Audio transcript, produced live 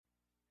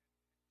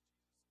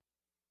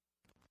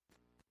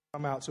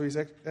come out. So he's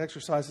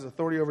exercises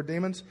authority over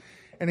demons,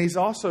 and he's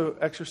also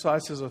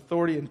exercises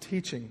authority in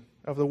teaching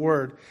of the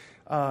word.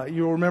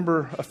 You'll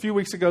remember a few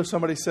weeks ago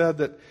somebody said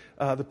that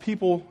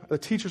the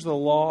teachers of the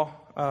law,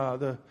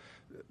 the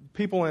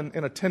people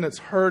in attendance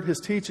heard his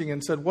teaching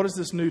and said, "What is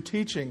this new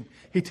teaching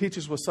he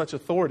teaches with such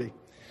authority?"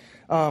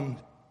 And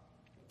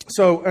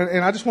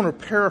I just want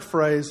to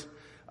paraphrase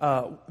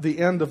the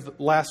end of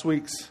last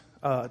week's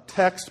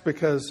text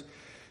because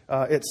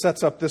it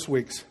sets up this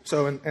week's.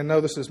 And know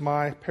this is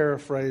my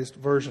paraphrased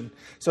version.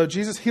 So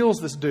Jesus heals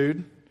this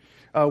dude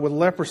with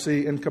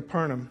leprosy in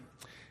Capernaum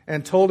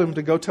and told him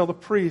to go tell the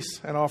priests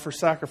and offer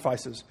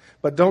sacrifices.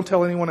 But don't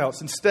tell anyone else.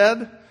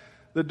 Instead,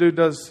 the dude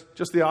does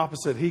just the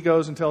opposite. He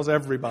goes and tells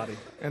everybody.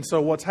 And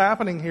so what's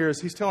happening here is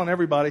he's telling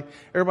everybody.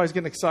 Everybody's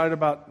getting excited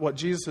about what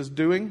Jesus is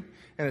doing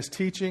and his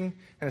teaching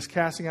and his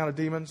casting out of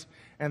demons,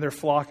 and they're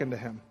flocking to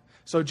him.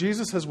 So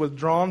Jesus has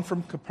withdrawn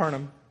from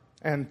Capernaum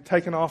and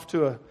taken off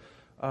to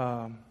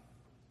a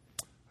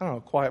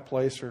quiet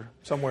place or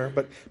somewhere.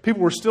 But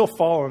people were still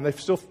following. They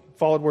still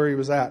followed where he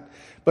was at.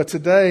 But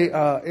today,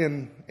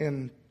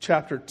 in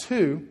chapter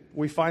 2,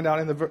 we find out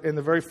in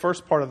the very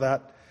first part of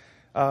that,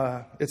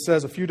 it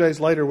says a few days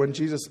later when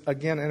Jesus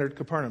again entered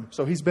Capernaum.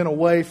 So he's been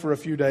away for a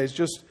few days,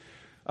 just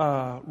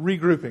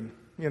regrouping,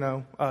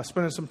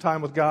 spending some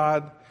time with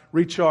God,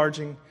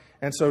 recharging.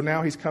 And so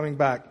now he's coming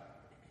back.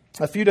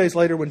 A few days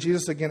later, when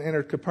Jesus again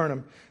entered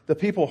Capernaum, the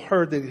people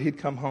heard that he'd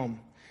come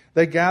home.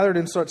 They gathered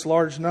in such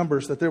large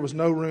numbers that there was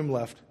no room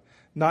left,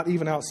 not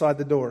even outside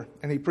the door,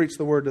 and he preached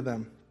the word to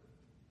them.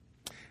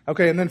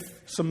 Okay, and then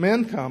some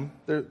men come.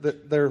 This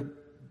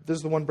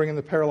is the one bringing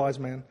the paralyzed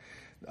man.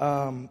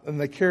 And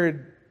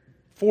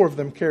four of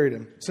them carried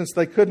him. Since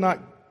they could not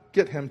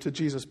get him to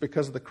Jesus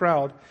because of the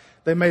crowd,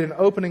 they made an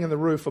opening in the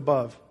roof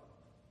above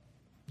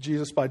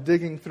Jesus by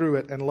digging through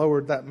it and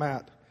lowered that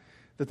mat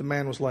that the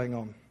man was laying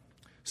on.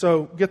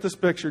 So get this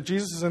picture.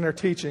 Jesus is in there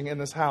teaching in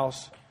this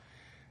house,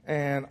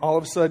 and all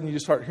of a sudden you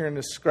start hearing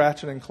this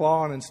scratching and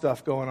clawing and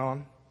stuff going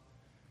on.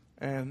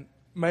 And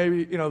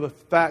maybe, the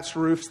thatched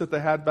roofs that they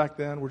had back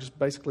then were just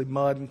basically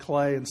mud and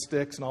clay and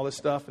sticks and all this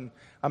stuff. And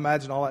I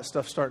imagine all that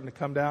stuff starting to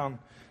come down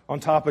on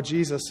top of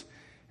Jesus,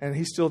 and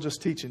he's still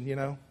just teaching,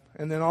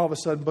 And then all of a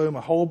sudden, boom,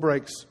 a hole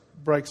breaks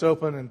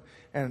open,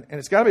 and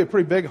it's got to be a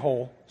pretty big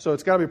hole. So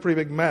it's got to be a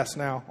pretty big mess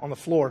now on the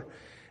floor.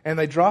 And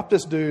they drop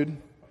this dude,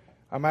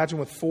 I imagine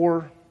with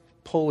 4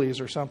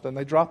 pulleys or something.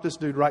 They drop this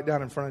dude right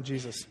down in front of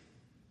Jesus.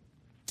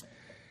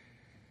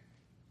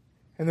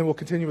 And then we'll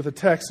continue with the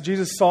text.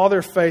 Jesus saw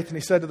their faith, and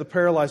he said to the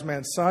paralyzed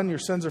man, "Son, your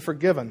sins are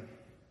forgiven."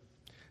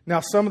 Now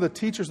some of the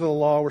teachers of the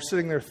law were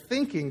sitting there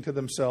thinking to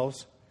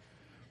themselves,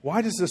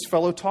 "Why does this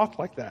fellow talk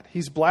like that?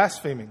 He's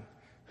blaspheming.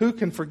 Who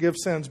can forgive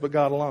sins but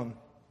God alone?"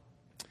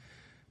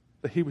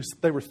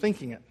 They were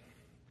thinking it.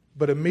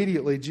 But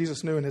immediately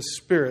Jesus knew in his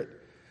spirit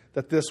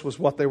that this was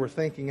what they were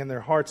thinking in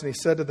their hearts. And he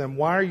said to them,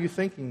 "Why are you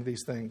thinking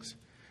these things?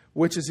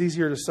 Which is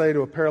easier to say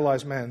to a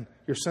paralyzed man,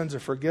 'Your sins are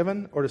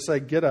forgiven,' or to say,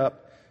 'Get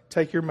up,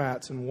 take your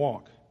mats and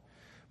walk'?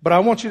 But I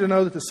want you to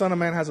know that the Son of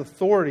Man has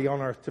authority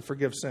on earth to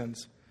forgive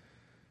sins."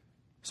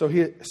 So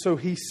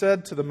he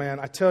said to the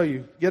man, "I tell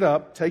you, get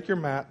up, take your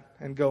mat,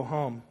 and go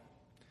home."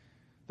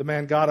 The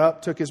man got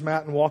up, took his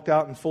mat, and walked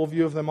out in full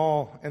view of them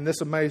all. And this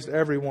amazed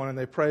everyone, and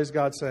they praised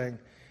God, saying,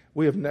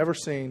 "We have never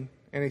seen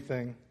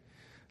anything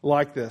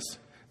like this."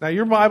 Now,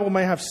 your Bible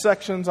may have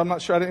sections. I'm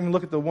not sure. I didn't even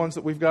look at the ones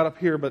that we've got up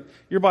here. But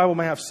your Bible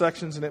may have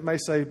sections, and it may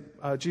say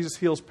Jesus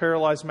heals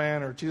paralyzed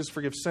man or Jesus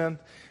forgives sin.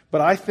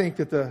 But I think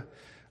that the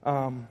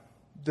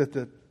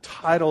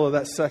title of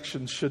that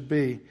section should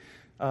be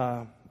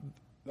our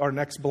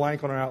next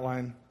blank on our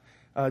outline.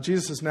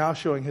 Jesus is now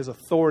showing his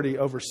authority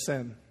over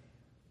sin.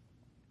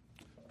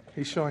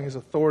 He's showing his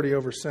authority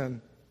over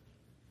sin.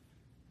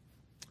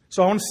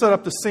 So I want to set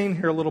up the scene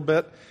here a little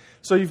bit.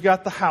 So you've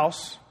got the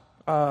house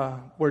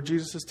where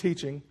Jesus is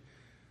teaching.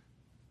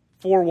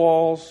 4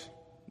 walls,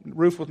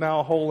 roof with now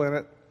a hole in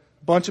it.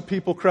 Bunch of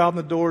people crowding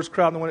the doors,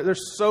 crowding the windows. They're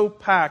so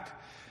packed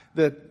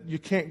that you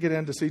can't get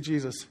in to see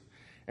Jesus.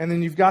 And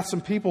then you've got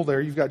some people there.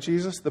 You've got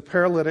Jesus, the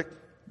paralytic.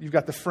 You've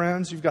got the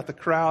friends. You've got the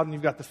crowd. And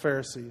you've got the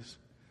Pharisees.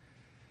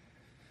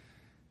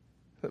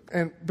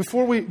 And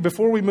before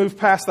we move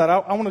past that,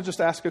 I want to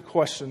just ask a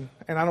question.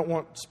 And I don't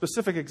want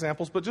specific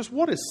examples, but just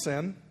what is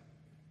sin?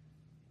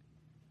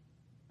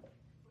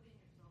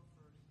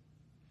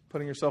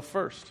 Putting yourself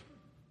first.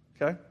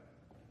 Okay?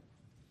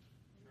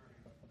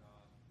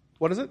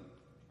 What is it?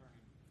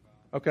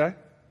 Okay.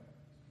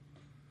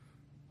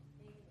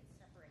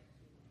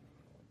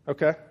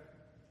 Okay.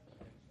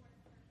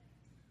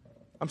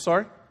 I'm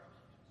sorry?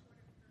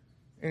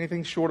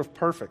 Anything short of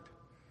perfect.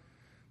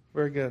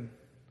 Very good.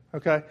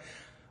 Okay.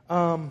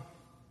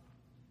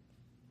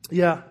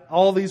 Yeah,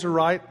 all these are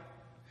right.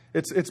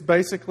 It's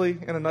basically,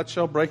 in a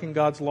nutshell, breaking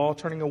God's law,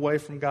 turning away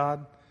from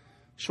God,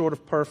 short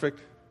of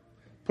perfect,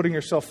 putting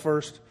yourself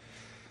first.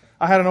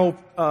 I had an old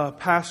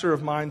pastor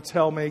of mine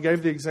tell me,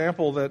 gave the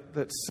example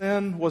that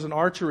sin was an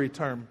archery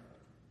term.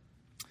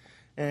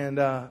 And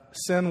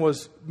sin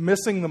was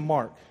missing the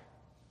mark.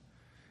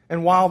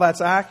 And while that's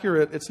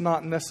accurate, it's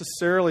not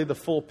necessarily the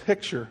full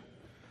picture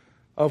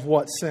of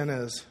what sin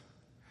is.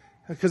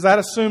 Because that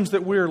assumes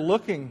that we're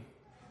looking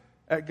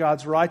at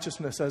God's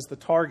righteousness as the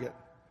target.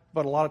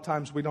 But a lot of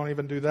times we don't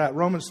even do that.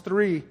 Romans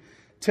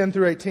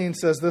 3:10-18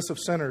 says this of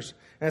sinners.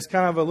 And it's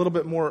kind of a little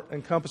bit more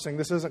encompassing.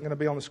 This isn't going to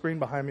be on the screen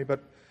behind me,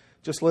 but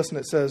just listen.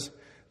 It says,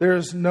 "There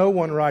is no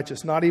one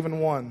righteous, not even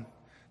one.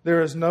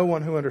 There is no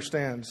one who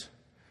understands.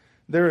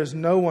 There is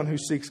no one who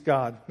seeks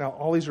God." Now,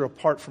 all these are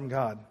apart from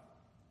God.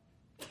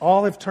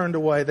 All have turned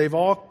away. They've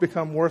all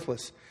become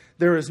worthless.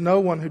 There is no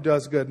one who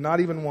does good,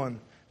 not even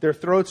one. Their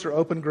throats are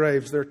open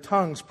graves. Their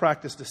tongues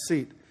practice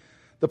deceit.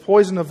 The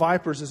poison of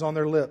vipers is on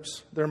their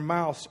lips. Their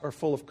mouths are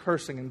full of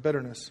cursing and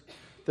bitterness.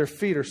 Their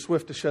feet are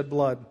swift to shed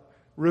blood.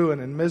 Ruin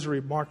and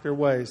misery mark their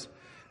ways.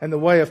 And the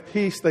way of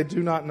peace they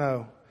do not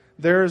know.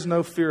 There is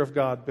no fear of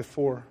God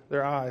before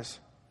their eyes.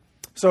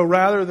 So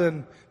rather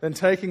than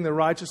taking the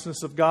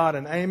righteousness of God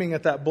and aiming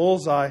at that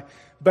bullseye,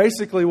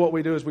 basically what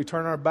we do is we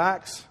turn our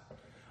backs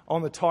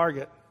on the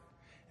target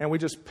and we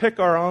just pick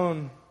our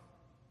own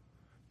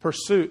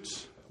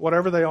pursuits,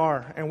 whatever they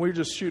are, and we're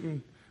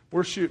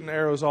shooting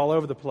arrows all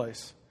over the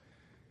place.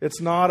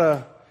 It's not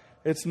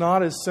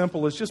as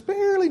simple as just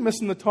barely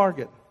missing the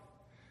target.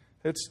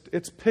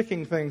 It's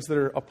picking things that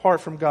are apart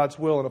from God's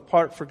will and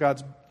apart from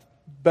God's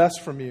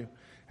best from you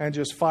and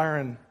just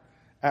firing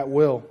at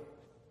will.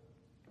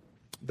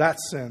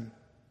 That's sin.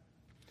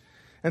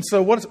 And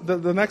so what's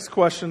the next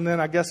question then,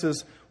 I guess,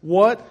 is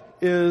what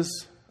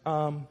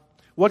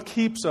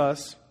keeps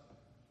us,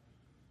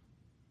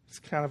 it's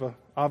kind of an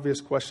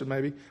obvious question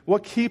maybe,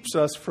 what keeps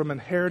us from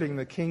inheriting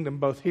the kingdom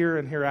both here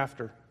and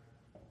hereafter?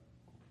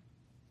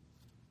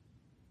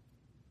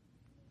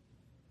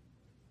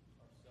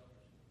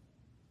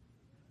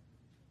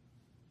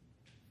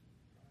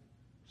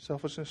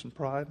 Selfishness and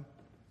pride.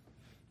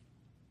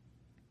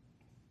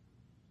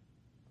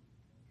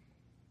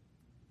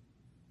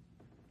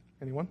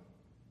 Anyone?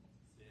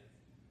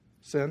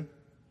 Sin.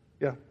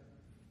 Yeah.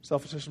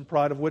 Selfishness and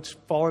pride, of which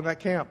fall in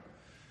that camp.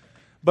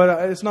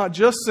 But it's not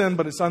just sin,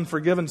 but it's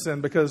unforgiven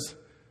sin, because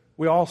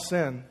we all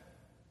sin.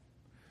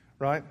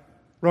 Right?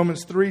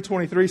 Romans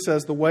 3:23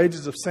 says the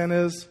wages of sin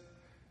is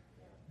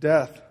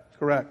death.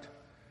 Correct.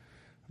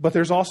 But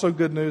there's also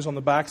good news on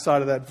the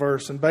backside of that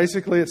verse. And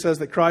basically it says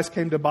that Christ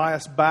came to buy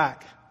us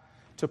back,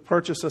 to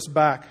purchase us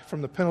back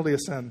from the penalty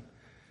of sin.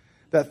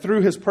 That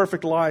through His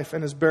perfect life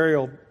and His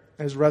burial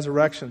and His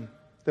resurrection,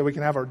 that we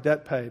can have our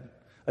debt paid.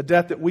 A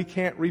debt that we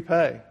can't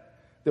repay,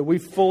 that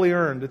we've fully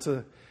earned. It's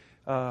it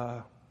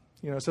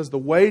says the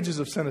wages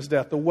of sin is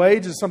death. The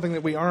wage is something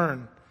that we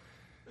earn.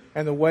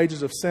 And the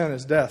wages of sin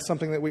is death.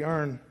 Something that we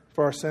earn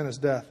for our sin is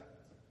death.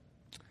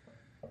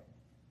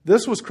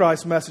 This was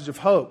Christ's message of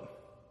hope.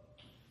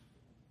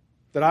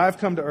 That I have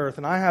come to earth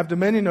and I have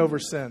dominion over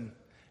sin.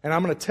 And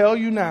I'm going to tell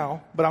you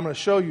now, but I'm going to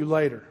show you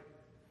later.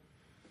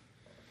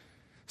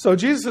 So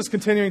Jesus is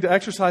continuing to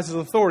exercise His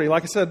authority.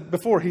 Like I said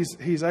before,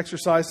 He's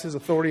exercised His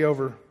authority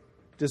over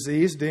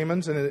disease,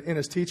 demons, and in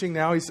His teaching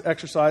now He's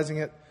exercising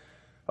it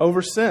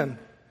over sin.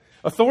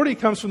 Authority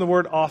comes from the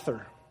word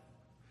author.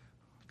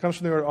 It comes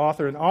from the word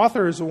author. And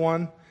author is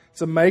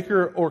it's a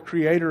maker or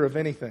creator of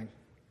anything.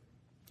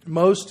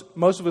 Most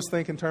of us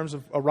think in terms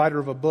of a writer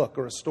of a book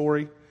or a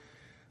story.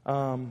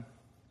 But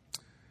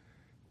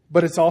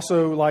it's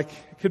also like,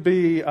 it could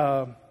be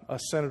a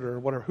senator or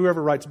whatever,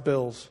 whoever writes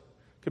bills.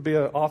 It could be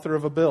an author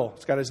of a bill.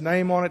 It's got his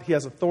name on it. He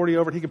has authority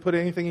over it. He can put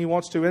anything he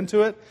wants to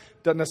into it.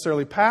 Doesn't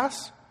necessarily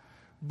pass.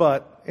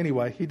 But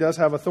anyway, he does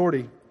have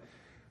authority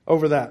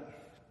over that.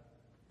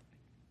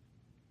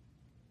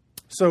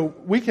 So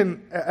we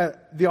can,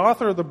 the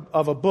author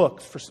of a book,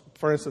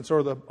 for instance,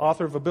 or the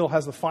author of a bill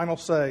has the final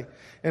say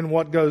in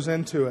what goes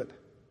into it.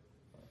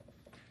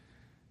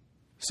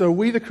 So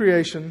we, the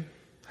creation,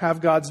 have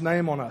God's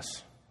name on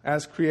us.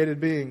 As created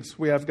beings,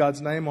 we have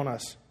God's name on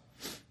us.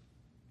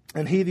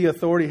 And He, the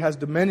authority, has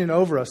dominion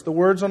over us. The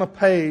words on a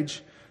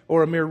page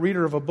or a mere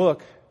reader of a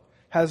book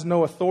has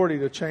no authority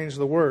to change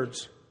the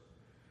words.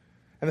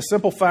 And the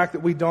simple fact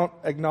that we don't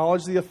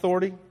acknowledge the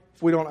authority,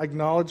 if we don't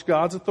acknowledge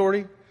God's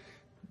authority,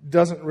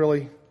 doesn't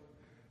really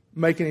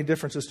make any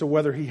difference as to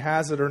whether He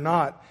has it or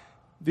not.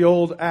 The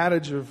old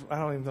adage of, I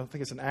don't even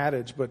think it's an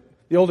adage, but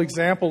the old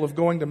example of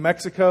going to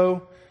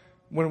Mexico,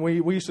 when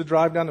we used to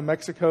drive down to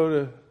Mexico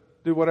to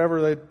do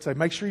whatever, they'd say,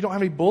 make sure you don't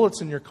have any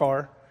bullets in your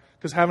car,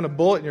 because having a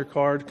bullet in your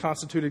car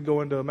constituted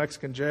going to a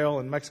Mexican jail,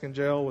 and Mexican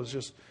jail was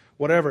just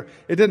whatever.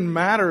 It didn't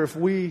matter if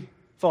we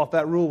thought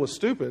that rule was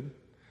stupid,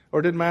 or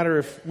it didn't matter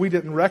if we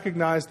didn't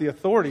recognize the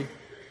authority.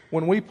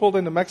 When we pulled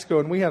into Mexico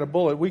and we had a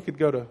bullet, we could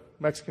go to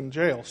Mexican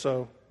jail.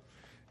 So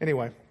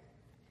anyway,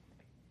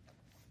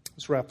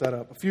 let's wrap that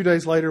up. A few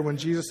days later, when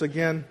Jesus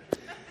again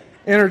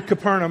entered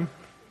Capernaum,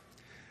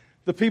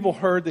 the people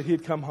heard that He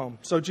had come home.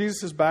 So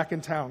Jesus is back in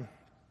town.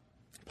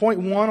 Point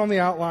 1 on the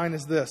outline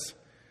is this.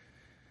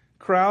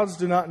 Crowds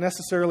do not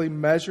necessarily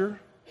measure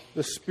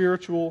the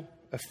spiritual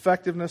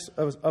effectiveness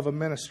of a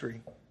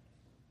ministry.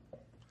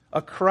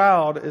 A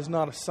crowd is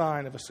not a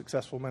sign of a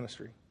successful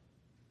ministry.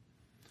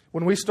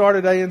 When we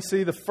started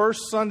ANC, the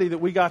first Sunday that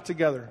we got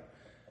together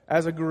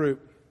as a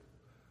group,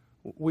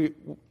 we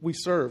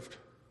served.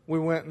 We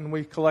went and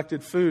we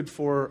collected food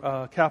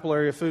for Capitol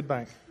Area Food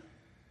Bank.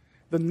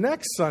 The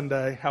next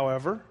Sunday,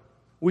 however,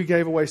 we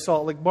gave away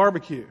Salt Lick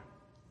Barbecue.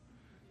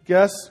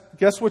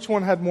 Guess which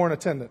one had more in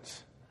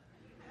attendance?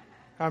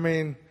 I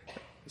mean,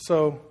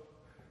 so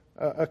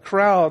a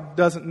crowd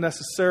doesn't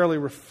necessarily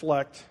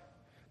reflect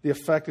the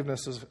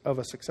effectiveness of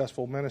a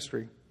successful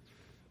ministry.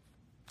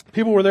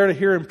 People were there to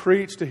hear him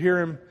preach, to hear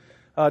him,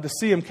 to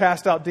see him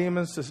cast out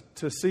demons,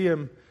 to see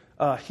him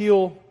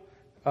heal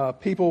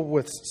people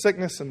with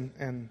sickness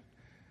and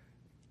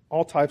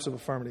all types of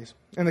infirmities.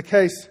 In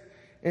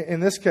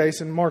this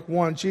case, in Mark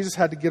 1, Jesus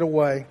had to get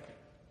away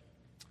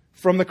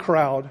from the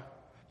crowd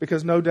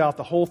because no doubt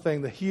the whole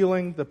thing, the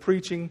healing, the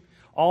preaching,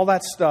 all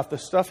that stuff, the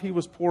stuff he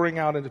was pouring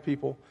out into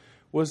people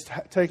was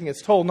taking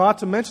its toll. Not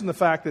to mention the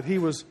fact that he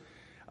was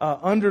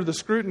under the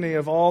scrutiny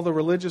of all the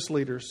religious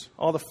leaders.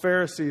 All the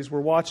Pharisees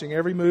were watching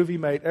every move he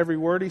made, every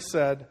word he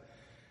said.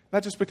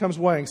 That just becomes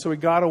weighing. So he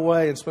got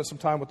away and spent some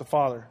time with the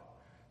Father.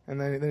 And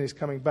then he's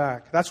coming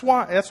back. That's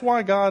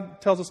why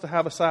God tells us to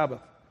have a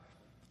Sabbath.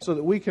 So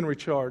that we can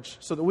recharge.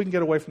 So that we can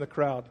get away from the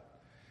crowd.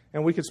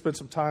 And we can spend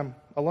some time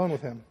alone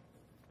with him.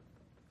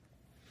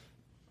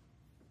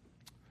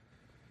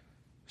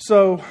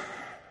 So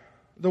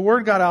the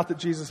word got out that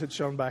Jesus had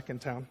shown back in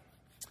town.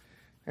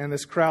 And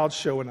this crowd's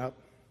showing up.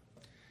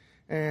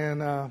 And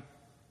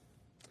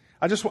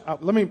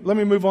let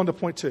me move on to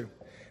point 2.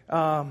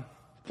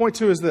 Point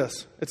 2 is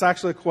this. It's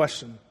actually a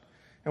question.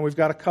 And we've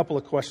got a couple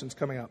of questions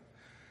coming up.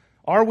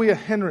 Are we a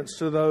hindrance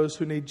to those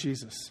who need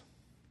Jesus?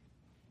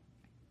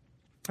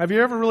 Have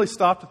you ever really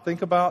stopped to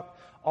think about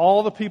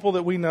all the people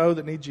that we know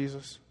that need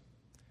Jesus?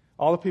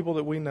 All the people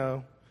that we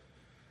know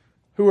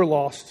who are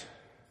lost.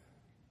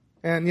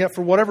 And yet,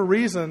 for whatever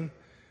reason,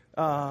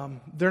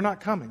 they're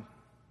not coming.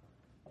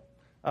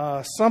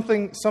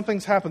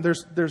 Something's happened.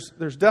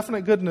 There's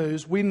definite good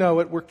news. We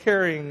know it. We're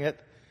carrying it.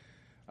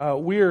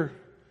 We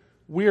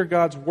are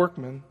God's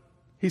workmen.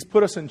 He's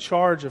put us in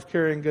charge of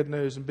carrying good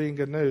news and being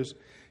good news.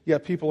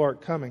 Yet people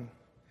aren't coming.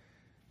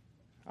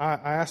 I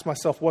ask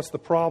myself, what's the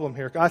problem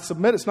here? I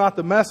submit it's not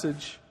the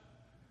message.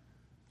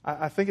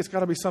 I think it's got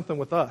to be something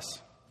with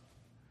us.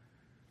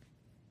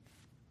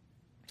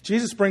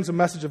 Jesus brings a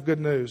message of good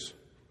news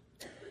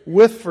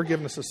with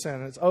forgiveness of sin.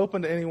 And it's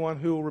open to anyone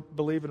who will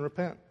believe and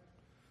repent.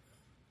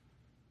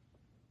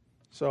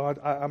 So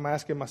I'm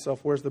asking myself,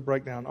 where's the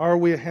breakdown? Are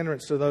we a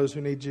hindrance to those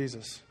who need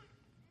Jesus?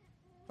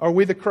 Are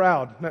we the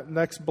crowd?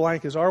 Next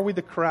blank is, are we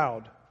the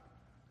crowd?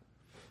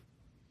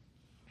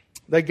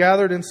 They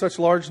gathered in such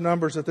large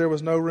numbers that there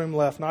was no room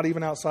left, not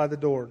even outside the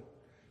door.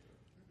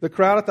 The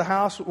crowd at the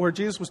house where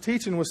Jesus was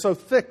teaching was so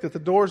thick that the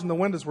doors and the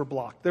windows were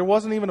blocked. There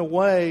wasn't even a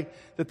way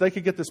that they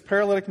could get this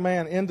paralytic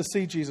man in to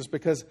see Jesus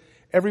because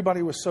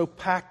everybody was so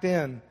packed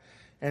in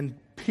and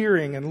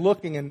peering and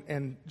looking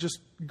and just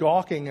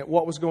gawking at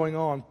what was going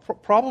on.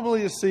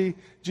 Probably to see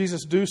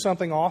Jesus do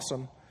something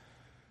awesome.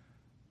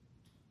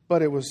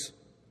 But it was,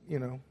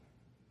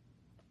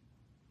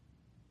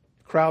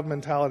 crowd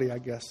mentality, I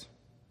guess.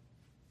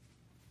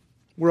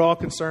 We're all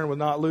concerned with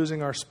not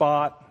losing our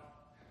spot.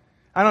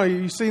 I don't know,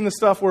 you've seen the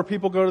stuff where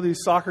people go to these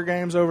soccer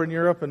games over in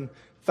Europe and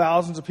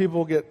thousands of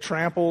people get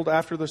trampled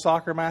after the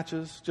soccer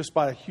matches just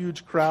by a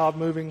huge crowd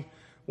moving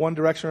one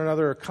direction or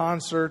another, or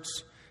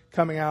concerts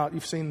coming out.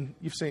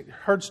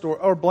 Heard story,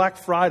 or Black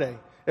Friday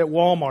at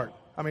Walmart.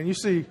 I mean, you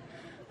see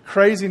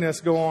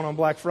craziness go on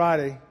Black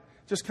Friday.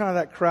 Just kind of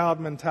that crowd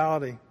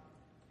mentality.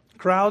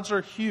 Crowds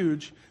are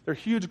huge. They're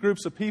huge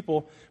groups of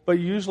people, but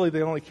usually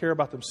they only care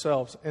about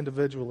themselves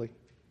individually.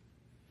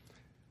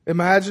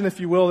 Imagine,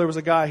 if you will, there was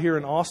a guy here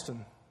in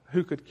Austin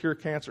who could cure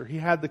cancer. He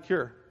had the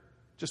cure.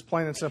 Just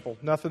plain and simple.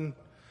 Nothing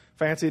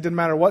fancy. It didn't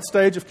matter what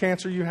stage of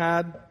cancer you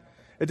had.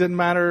 It didn't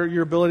matter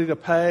your ability to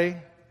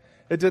pay.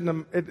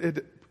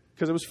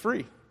 Because it was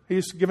free.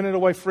 He's giving it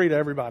away free to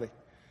everybody.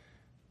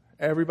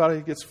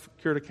 Everybody gets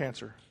cured of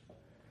cancer.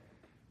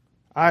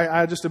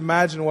 I just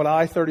imagine what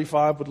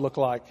I-35 would look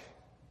like.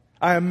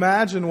 I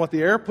imagine what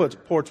the airports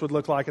would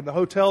look like, and the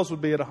hotels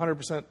would be at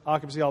 100%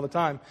 occupancy all the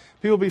time.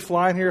 People would be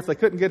flying here. If they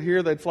couldn't get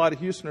here, they'd fly to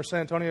Houston or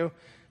San Antonio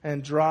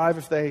and drive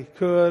if they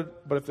could.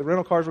 But if the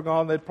rental cars were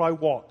gone, they'd probably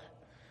walk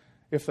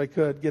if they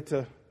could get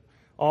to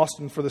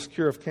Austin for this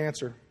cure of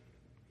cancer.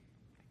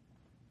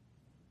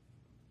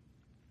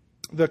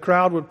 The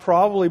crowd would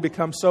probably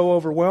become so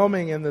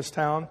overwhelming in this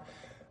town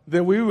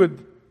that we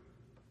would,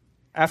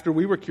 after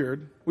we were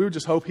cured, we would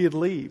just hope he'd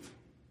leave.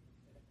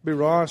 Be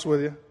real honest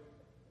with you.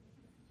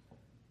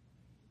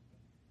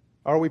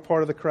 Are we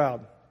part of the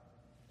crowd?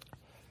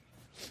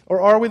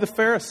 Or are we the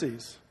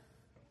Pharisees?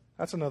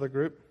 That's another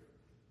group.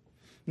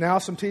 Now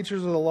some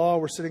teachers of the law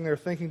were sitting there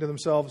thinking to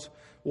themselves,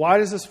 why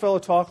does this fellow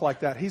talk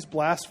like that? He's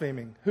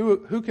blaspheming.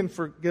 Who can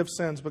forgive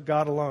sins but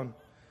God alone?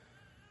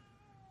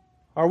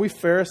 Are we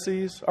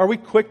Pharisees? Are we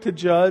quick to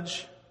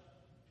judge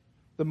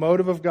the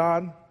motive of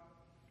God?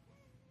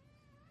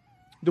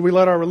 Do we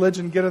let our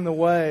religion get in the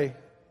way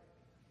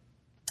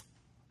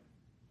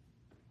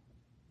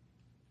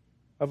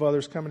of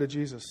others coming to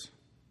Jesus?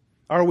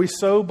 Are we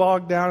so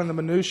bogged down in the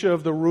minutia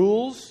of the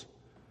rules,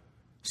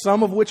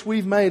 some of which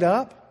we've made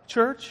up,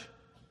 church,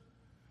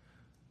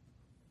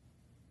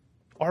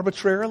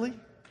 arbitrarily,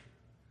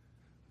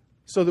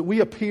 so that we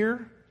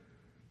appear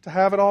to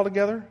have it all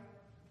together?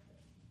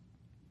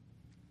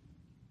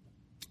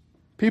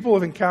 People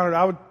have encountered,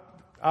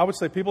 I would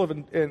say people have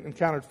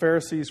encountered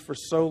Pharisees for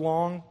so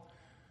long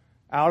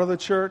out of the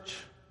church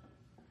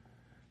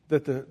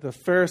that the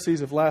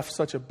Pharisees have left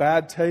such a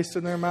bad taste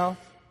in their mouth.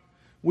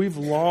 We've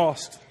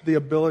lost the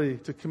ability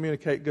to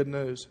communicate good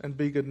news and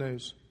be good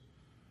news.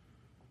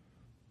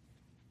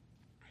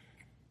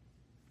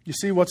 You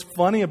see, what's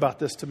funny about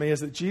this to me is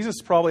that Jesus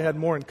probably had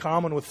more in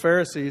common with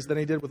Pharisees than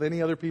he did with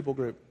any other people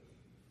group.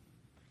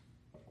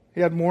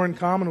 He had more in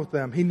common with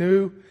them. He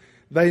knew,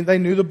 they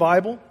knew the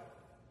Bible.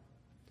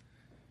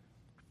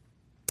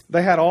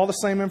 They had all the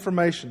same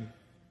information.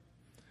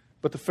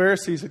 But the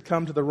Pharisees had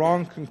come to the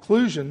wrong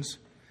conclusions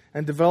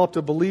and developed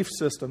a belief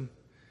system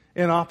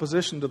in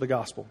opposition to the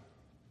gospel.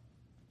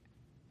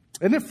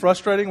 Isn't it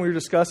frustrating when you're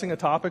discussing a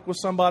topic with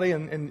somebody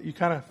and you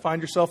kind of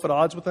find yourself at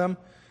odds with them?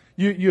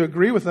 You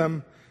agree with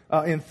them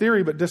in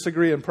theory but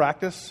disagree in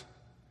practice.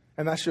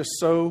 And that's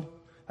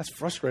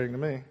frustrating to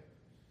me.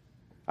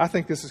 I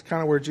think this is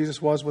kind of where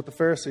Jesus was with the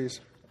Pharisees.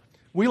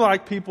 We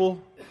like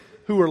people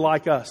who are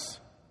like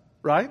us,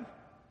 right?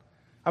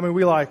 I mean,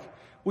 we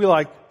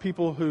like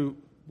people who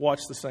watch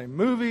the same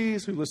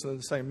movies, who listen to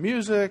the same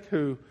music,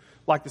 who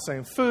like the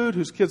same food,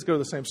 whose kids go to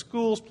the same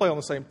schools, play on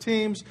the same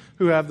teams,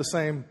 who have the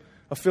same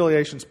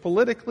affiliations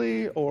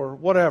politically or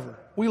whatever.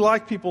 We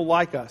like people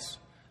like us.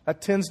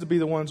 That tends to be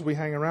the ones we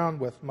hang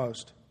around with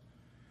most.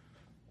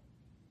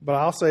 But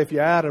I'll say if you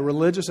add a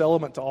religious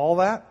element to all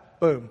that,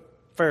 boom,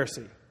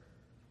 Pharisee.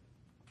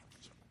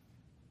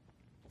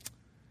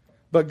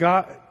 But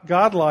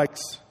God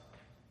likes...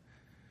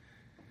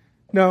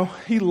 No,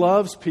 He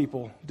loves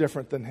people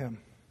different than Him.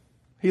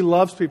 He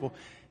loves people.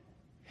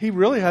 He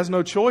really has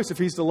no choice if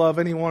He's to love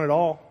anyone at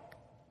all.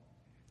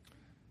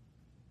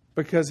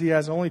 Because He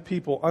has only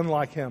people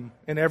unlike Him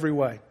in every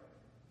way.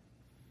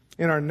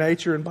 In our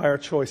nature and by our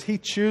choice. He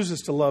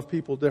chooses to love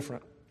people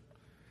different.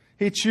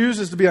 He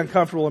chooses to be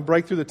uncomfortable and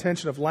break through the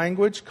tension of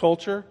language,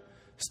 culture,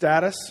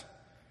 status,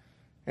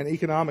 and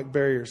economic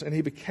barriers. And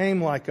He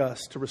became like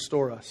us to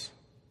restore us.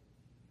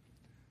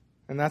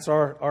 And that's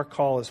our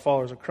call as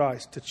followers of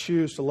Christ, to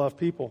choose to love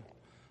people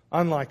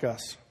unlike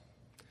us,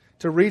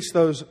 to reach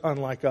those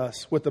unlike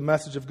us with the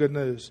message of good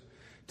news,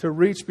 to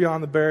reach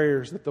beyond the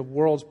barriers that the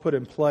world's put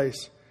in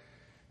place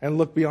and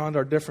look beyond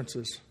our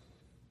differences.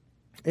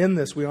 In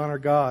this, we honor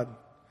God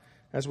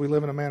as we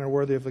live in a manner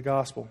worthy of the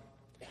gospel.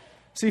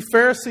 See,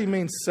 Pharisee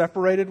means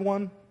separated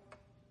one.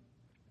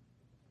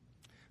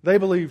 They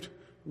believed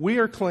we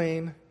are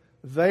clean,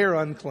 they are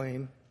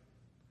unclean.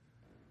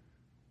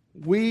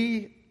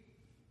 We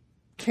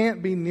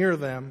can't be near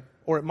them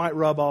or it might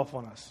rub off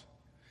on us.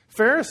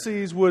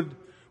 Pharisees would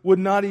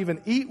not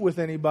even eat with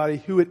anybody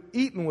who had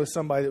eaten with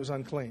somebody that was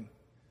unclean.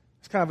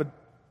 It's kind of a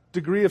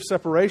degree of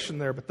separation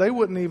there, but they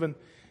wouldn't even,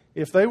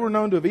 if they were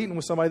known to have eaten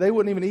with somebody, they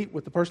wouldn't even eat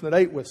with the person that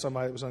ate with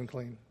somebody that was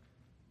unclean.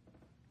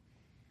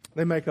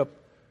 They make up,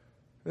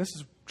 this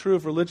is true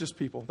of religious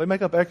people, they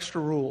make up extra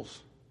rules.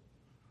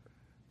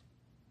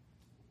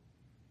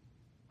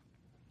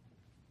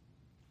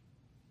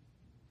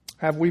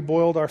 Have we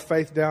boiled our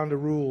faith down to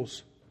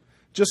rules?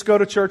 Just go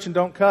to church and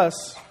don't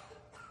cuss.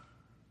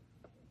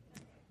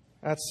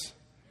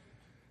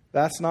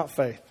 That's not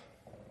faith.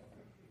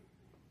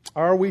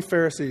 Are we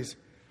Pharisees?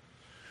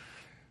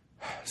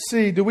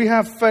 See, do we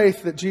have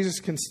faith that Jesus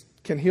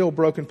can heal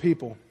broken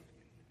people?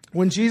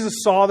 When Jesus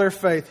saw their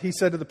faith, He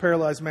said to the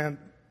paralyzed man,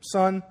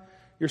 "Son,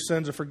 your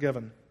sins are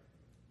forgiven."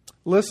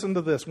 Listen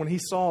to this. When He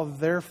saw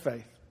their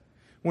faith,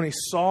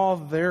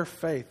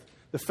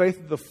 the faith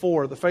of the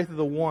four, the faith of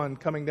the one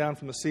coming down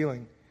from the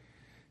ceiling,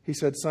 He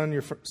said, "Son,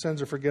 your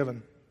sins are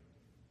forgiven."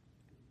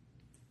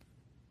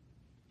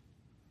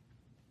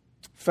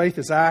 Faith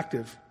is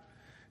active.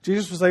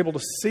 Jesus was able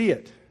to see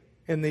it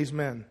in these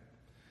men.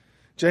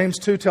 James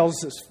 2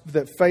 tells us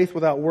that faith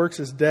without works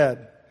is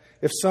dead.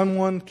 If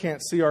someone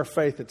can't see our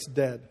faith, it's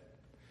dead.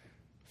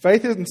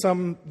 Faith isn't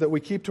something that we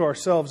keep to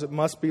ourselves. It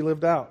must be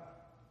lived out.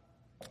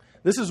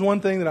 This is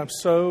one thing that I'm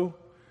so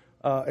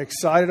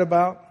excited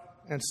about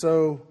and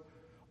so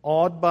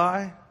awed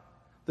by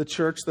the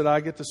church that I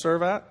get to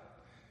serve at,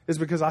 is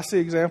because I see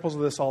examples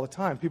of this all the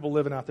time. People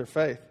living out their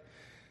faith.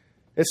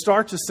 It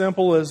starts as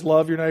simple as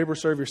love your neighbor,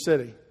 serve your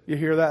city. You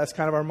hear that? It's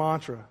kind of our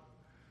mantra.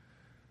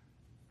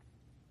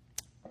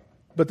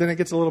 But then it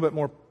gets a little bit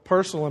more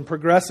personal and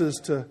progresses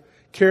to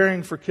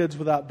caring for kids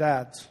without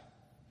dads.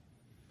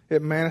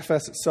 It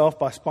manifests itself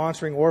by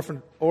sponsoring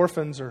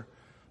orphans or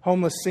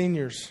homeless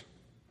seniors,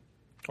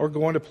 or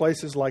going to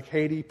places like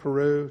Haiti,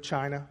 Peru,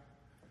 China.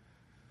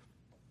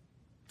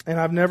 And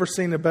I've never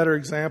seen a better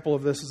example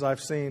of this as I've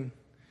seen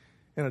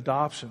in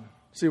adoption.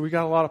 See, we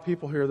got a lot of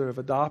people here that have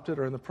adopted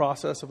or in the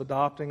process of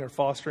adopting or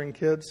fostering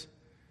kids.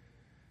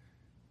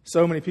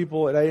 So many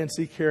people at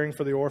A&C caring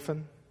for the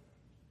orphan,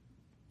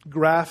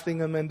 grafting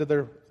them into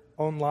their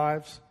own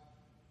lives,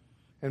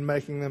 and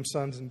making them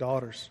sons and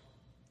daughters.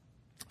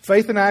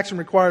 Faith in action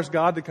requires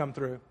God to come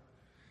through.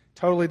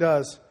 Totally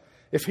does.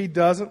 If He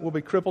doesn't, we'll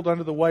be crippled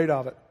under the weight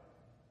of it.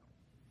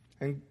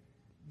 And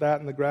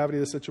the gravity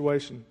of the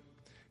situation.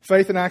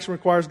 Faith in action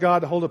requires God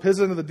to hold up His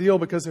end of the deal,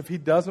 because if He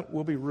doesn't,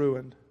 we'll be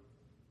ruined.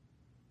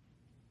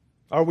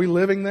 Are we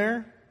living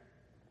there?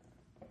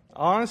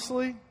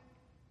 Honestly,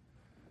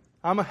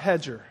 I'm a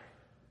hedger.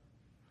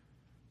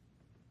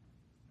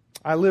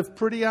 I live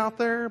pretty out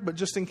there, but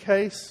just in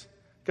case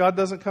God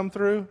doesn't come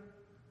through,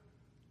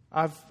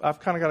 I've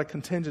kind of got a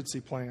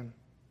contingency plan.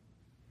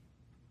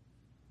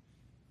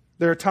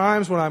 There are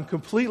times when I'm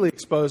completely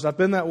exposed. I've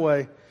been that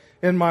way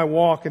in my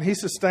walk, and He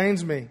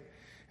sustains me.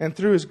 And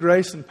through His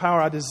grace and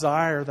power, I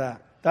desire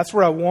that. That's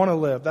where I want to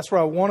live. That's where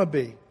I want to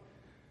be.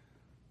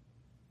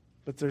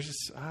 But there's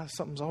just,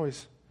 something's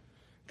always...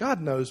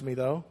 God knows me,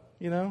 though,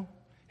 you know.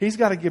 He's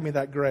got to give me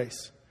that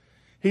grace.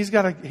 He's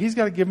got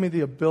to give me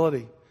the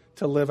ability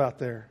to live out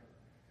there.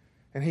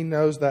 And He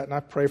knows that, and I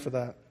pray for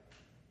that.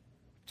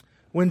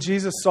 When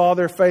Jesus saw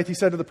their faith, He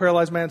said to the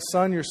paralyzed man,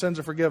 "Son, your sins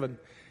are forgiven."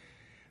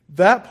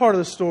 That part of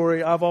the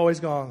story, I've always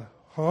gone,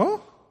 huh?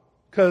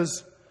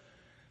 Because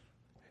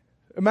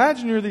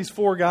imagine you're these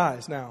 4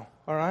 guys now,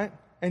 all right?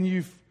 And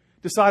you've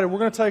decided we're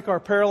going to take our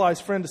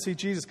paralyzed friend to see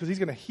Jesus because He's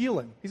going to heal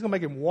him. He's going to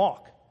make him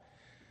walk.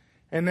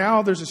 And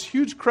now there's this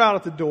huge crowd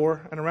at the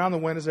door and around the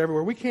windows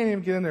everywhere. We can't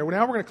even get in there.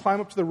 Now we're going to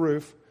climb up to the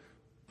roof,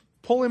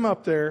 pull him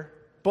up there,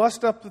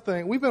 bust up the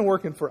thing. We've been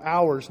working for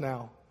hours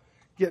now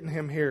getting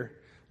him here,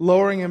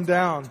 lowering him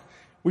down.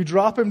 We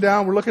drop him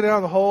down. We're looking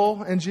down the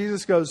hole, and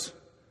Jesus goes,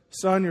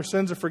 "Son, your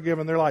sins are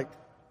forgiven." They're like,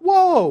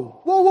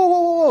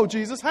 whoa,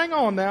 Jesus, hang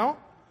on now.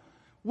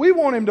 We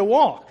want him to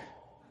walk.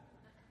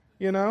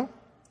 You know?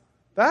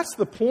 That's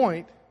the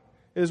point,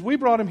 is we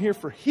brought him here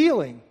for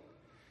healing.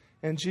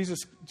 And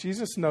Jesus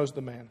knows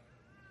the man.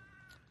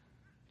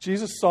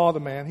 Jesus saw the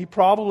man. He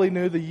probably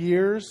knew the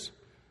years,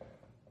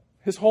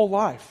 his whole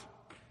life.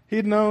 He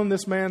had known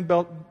this man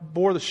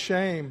bore the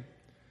shame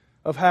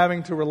of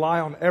having to rely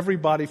on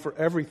everybody for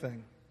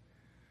everything.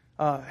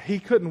 He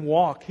couldn't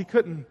walk. He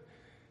couldn't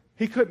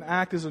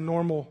act as a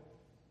normal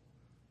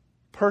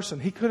person.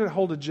 He couldn't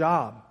hold a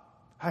job.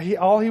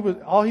 All he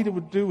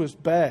would do was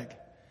beg.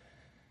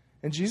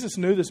 And Jesus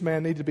knew this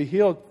man needed to be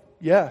healed,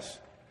 yes.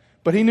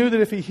 But He knew that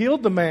if He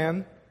healed the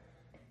man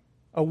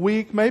a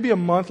week, maybe a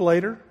month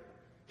later,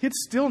 he'd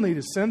still need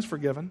his sins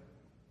forgiven.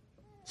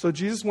 So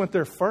Jesus went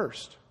there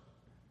first.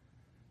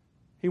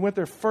 He went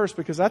there first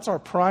because that's our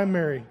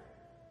primary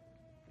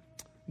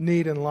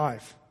need in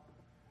life,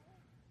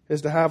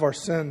 is to have our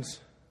sins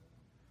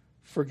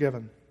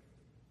forgiven.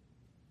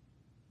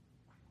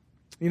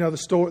 You know, the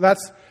story.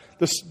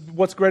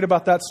 What's great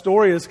about that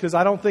story is because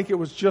I don't think it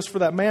was just for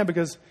that man,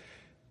 because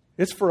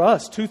it's for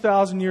us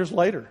 2,000 years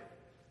later.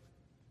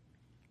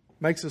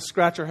 Makes us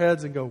scratch our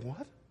heads and go,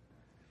 what?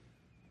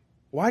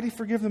 Why did He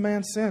forgive the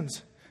man's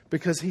sins?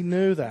 Because He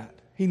knew that.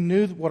 He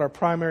knew what our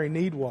primary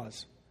need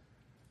was.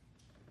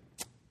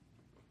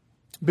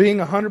 Being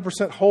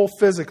 100% whole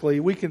physically,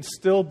 we can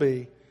still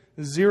be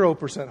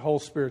 0% whole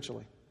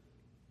spiritually.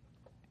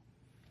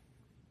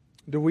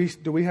 Do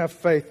we have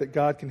faith that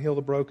God can heal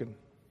the broken?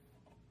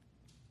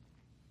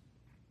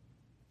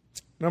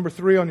 Number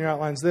 3 on your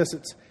outline is this.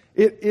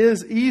 It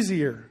is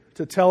easier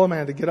to tell a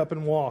man to get up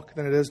and walk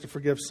than it is to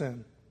forgive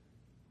sin.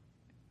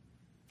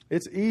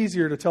 It's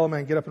easier to tell a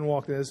man, get up and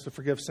walk, than it is to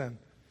forgive sin.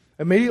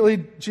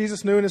 Immediately,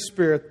 Jesus knew in His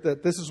spirit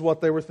that this is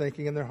what they were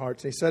thinking in their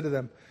hearts. And He said to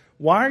them,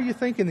 "Why are you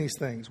thinking these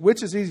things?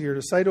 Which is easier,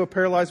 to say to a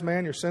paralyzed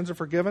man, your sins are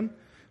forgiven,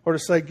 or to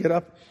say, get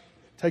up,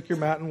 take your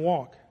mat and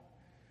walk?"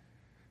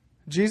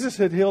 Jesus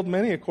had healed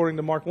many according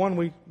to Mark 1.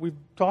 We've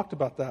talked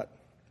about that.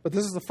 But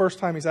this is the first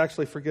time He's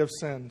actually forgiven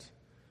sins.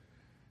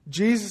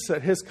 Jesus,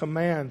 at His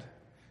command,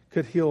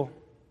 could heal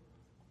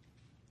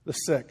the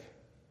sick.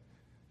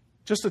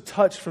 Just a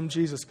touch from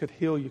Jesus could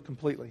heal you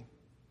completely.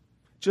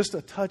 Just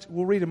a touch.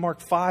 We'll read in Mark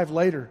 5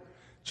 later.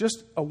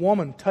 Just a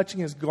woman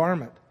touching His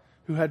garment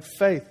who had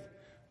faith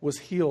was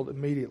healed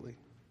immediately.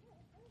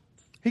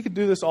 He could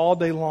do this all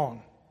day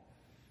long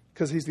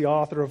because He's the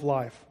author of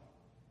life.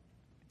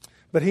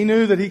 But He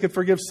knew that He could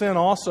forgive sin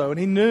also, and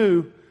He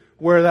knew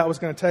where that was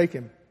going to take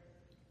Him.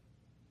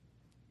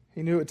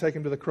 He knew it would take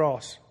Him to the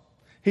cross.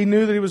 He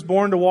knew that He was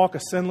born to walk a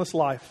sinless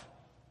life,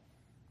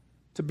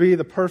 to be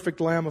the perfect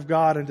Lamb of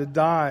God, and to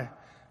die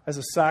as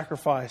a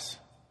sacrifice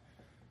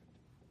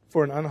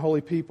for an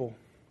unholy people,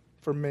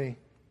 for me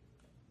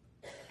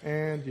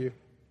and you.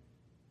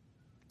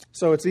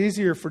 So it's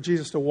easier for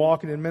Jesus to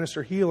walk and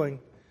administer healing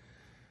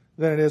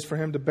than it is for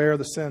Him to bear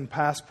the sin,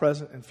 past,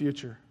 present, and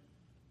future,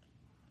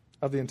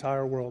 of the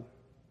entire world.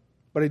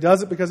 But He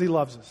does it because He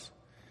loves us.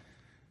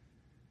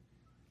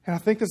 And I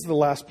think this is the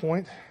last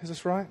point. Is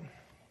this right?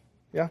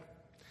 Yeah?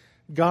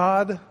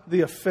 God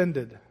the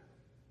offended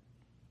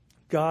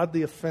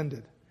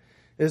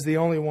is the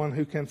only one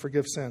who can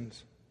forgive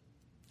sins.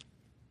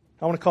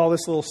 I want to call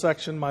this little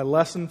section my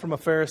lesson from a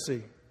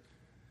Pharisee.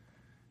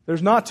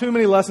 There's not too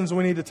many lessons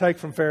we need to take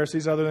from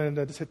Pharisees other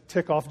than to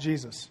tick off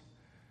Jesus.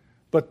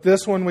 But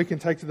this one we can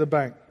take to the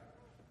bank.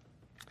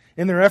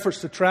 In their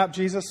efforts to trap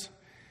Jesus,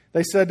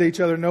 they said to each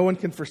other, no one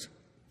can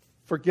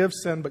forgive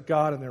sin but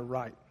God, and they're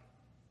right.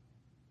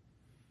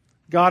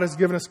 God has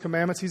given us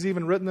commandments. He's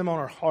even written them on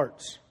our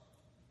hearts.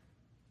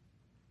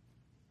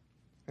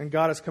 And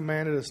God has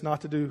commanded us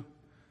not to do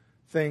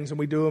things, and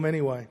we do them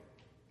anyway.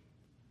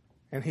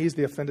 And He's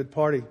the offended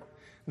party.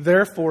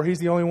 Therefore, He's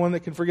the only one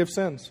that can forgive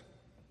sins.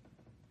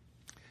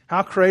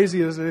 How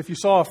crazy is it if you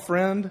saw a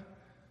friend,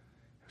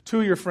 two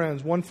of your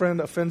friends, one friend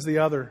offends the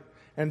other,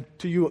 and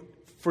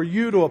for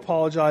you to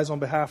apologize on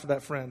behalf of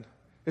that friend?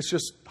 It's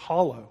just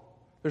hollow.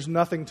 There's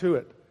nothing to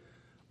it.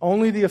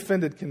 Only the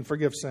offended can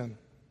forgive sin.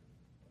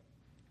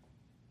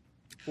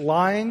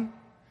 Lying,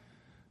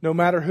 no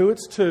matter who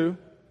it's to,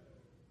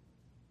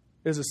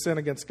 is a sin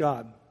against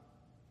God.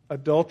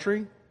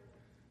 Adultery,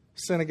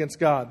 sin against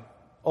God,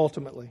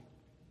 ultimately.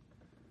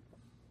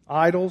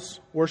 Idols,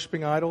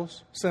 worshiping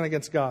idols, sin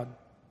against God.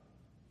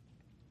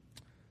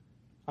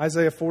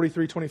 Isaiah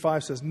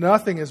 43:25 says,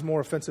 nothing is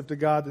more offensive to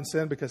God than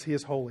sin because He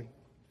is holy.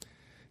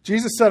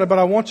 Jesus said it, but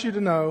I want you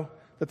to know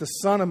that the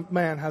Son of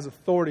Man has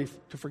authority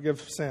to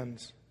forgive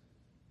sins.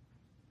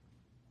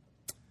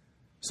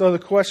 So the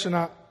question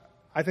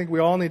I think we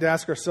all need to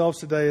ask ourselves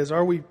today is,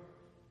 are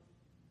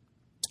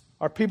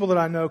people that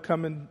I know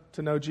coming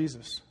to know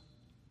Jesus?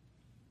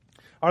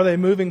 Are they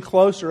moving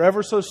closer,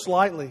 ever so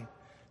slightly,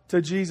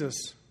 to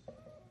Jesus?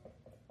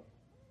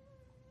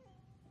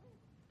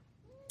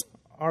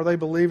 Are they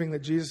believing that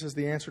Jesus is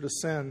the answer to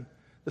sin,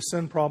 the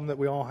sin problem that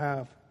we all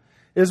have?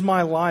 Is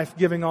my life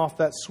giving off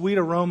that sweet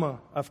aroma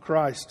of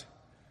Christ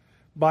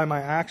by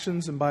my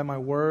actions and by my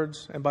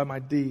words and by my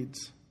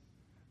deeds?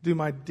 Do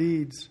my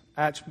deeds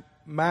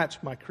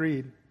match my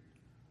creed?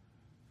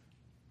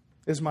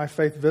 Is my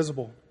faith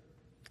visible?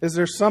 Is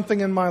there something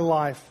in my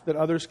life that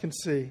others can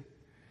see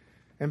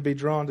and be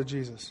drawn to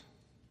Jesus?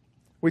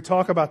 We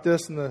talk about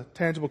this in the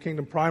Tangible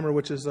Kingdom Primer,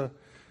 which is a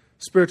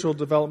spiritual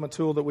development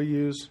tool that we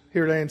use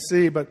here at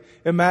A&C. But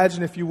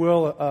imagine, if you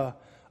will,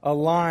 a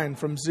line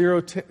from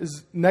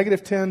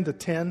negative 10 to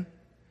 10.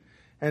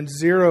 And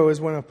 0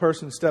 is when a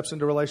person steps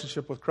into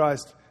relationship with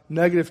Christ.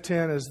 Negative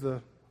 10 is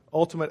the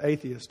ultimate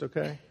atheist,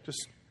 okay?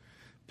 Just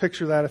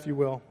picture that, if you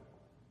will.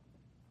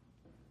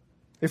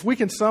 If we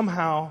can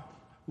somehow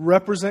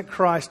represent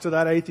Christ to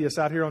that atheist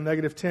out here on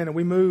negative 10, and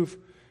we move,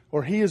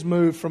 or he is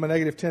moved from a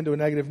negative 10 to a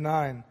negative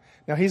 9.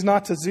 Now, he's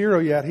not to 0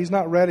 yet. He's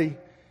not ready,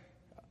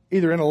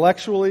 either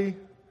intellectually,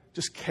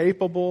 just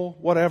capable,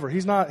 whatever.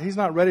 He's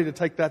not ready to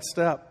take that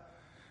step.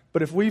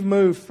 But if we've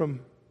moved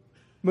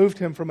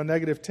him from a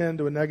negative 10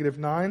 to a negative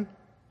 9,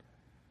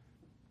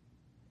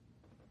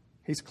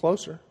 he's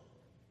closer.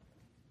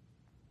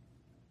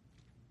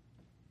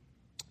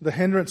 The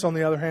hindrance, on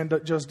the other hand,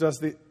 just does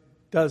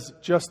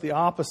the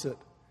opposite.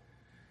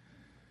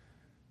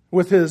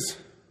 With his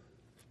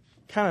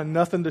kind of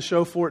nothing to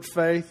show for it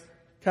faith,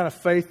 kind of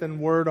faith in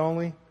word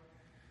only,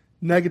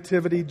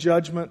 negativity,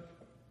 judgment,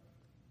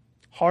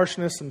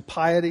 harshness, and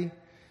piety,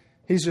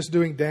 he's just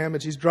doing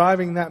damage. He's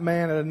driving that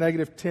man at a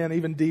negative 10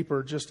 even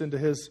deeper, just into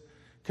his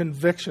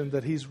conviction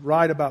that he's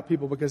right about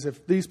people. Because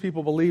if these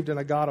people believed in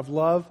a God of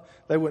love,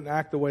 they wouldn't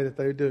act the way that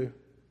they do.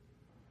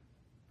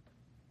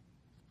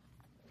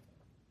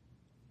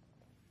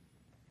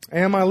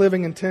 Am I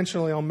living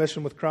intentionally on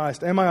mission with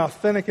Christ? Am I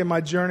authentic in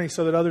my journey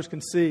so that others can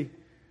see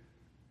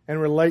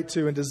and relate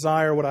to and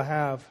desire what I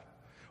have?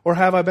 Or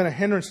have I been a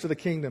hindrance to the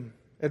kingdom,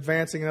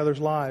 advancing in others'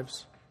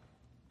 lives?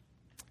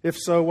 If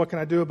so, what can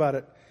I do about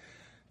it?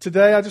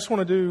 Today, I just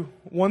want to do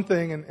one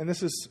thing, and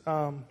this is,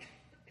 I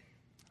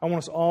want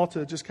us all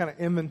to just kind of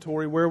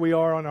inventory where we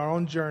are on our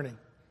own journey.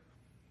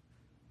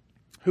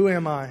 Who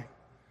am I?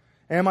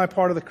 Am I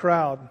part of the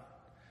crowd?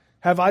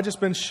 Have I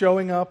just been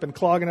showing up and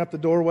clogging up the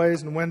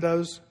doorways and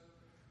windows?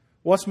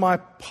 What's my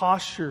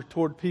posture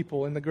toward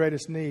people in the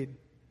greatest need?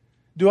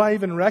 Do I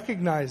even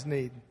recognize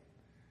need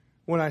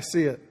when I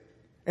see it?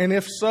 And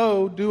if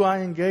so, do I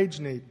engage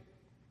need?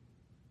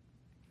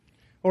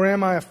 Or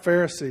am I a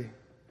Pharisee?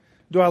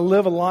 Do I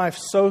live a life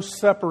so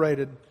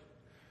separated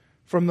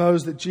from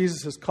those that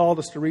Jesus has called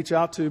us to reach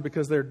out to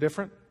because they're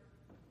different?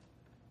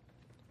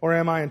 Or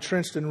am I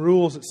entrenched in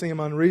rules that seem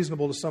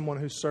unreasonable to someone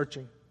who's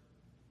searching?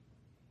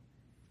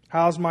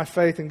 How's my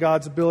faith in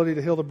God's ability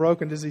to heal the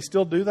broken? Does He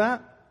still do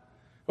that?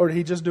 Or did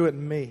He just do it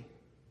in me?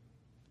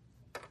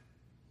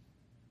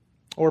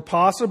 Or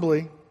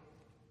possibly,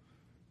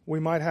 we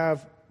might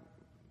have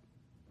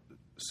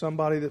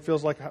somebody that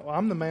feels like,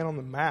 I'm the man on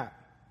the mat.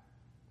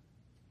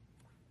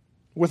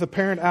 With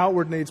apparent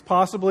outward needs.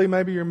 Possibly,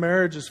 maybe your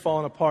marriage is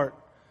falling apart.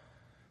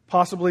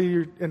 Possibly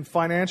you're in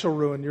financial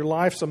ruin. Your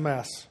life's a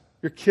mess.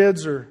 Your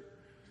kids are,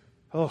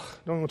 don't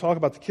even talk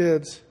about the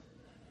kids.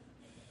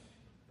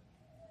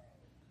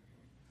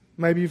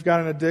 Maybe you've got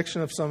an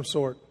addiction of some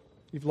sort.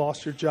 You've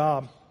lost your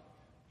job.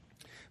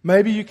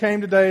 Maybe you came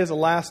today as a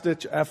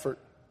last-ditch effort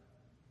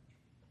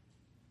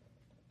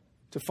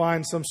to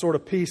find some sort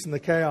of peace in the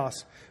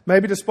chaos.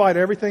 Maybe despite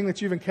everything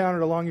that you've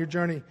encountered along your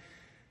journey,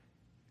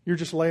 you're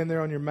just laying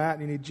there on your mat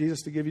and you need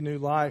Jesus to give you new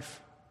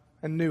life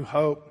and new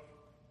hope,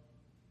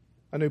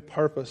 a new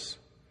purpose.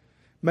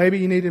 Maybe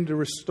you need Him to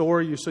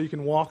restore you so you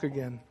can walk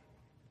again.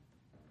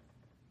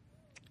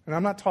 And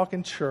I'm not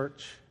talking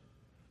church.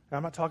 And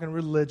I'm not talking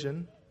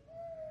religion.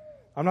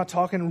 I'm not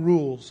talking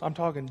rules. I'm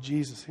talking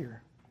Jesus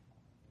here.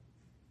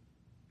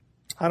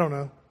 I don't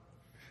know.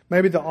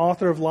 Maybe the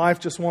author of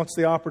life just wants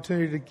the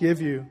opportunity to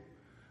give you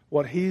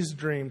what He's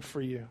dreamed for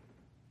you.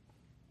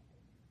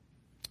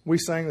 We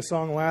sang the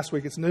song last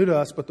week. It's new to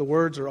us, but the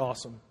words are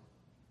awesome.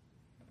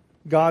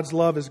 God's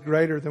love is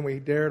greater than we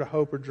dare to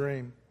hope or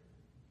dream.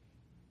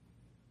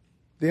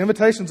 The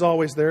invitation's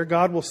always there.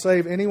 God will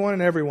save anyone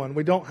and everyone.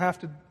 We don't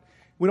have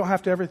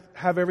to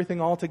have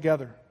everything all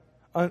together.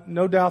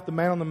 No doubt the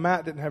man on the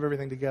mat didn't have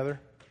everything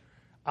together.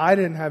 I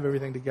didn't have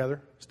everything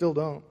together. Still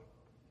don't.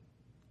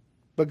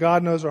 But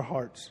God knows our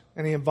hearts,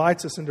 and He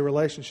invites us into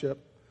relationship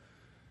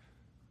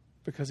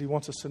because He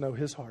wants us to know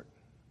His heart.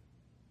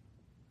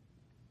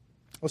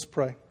 Let's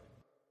pray.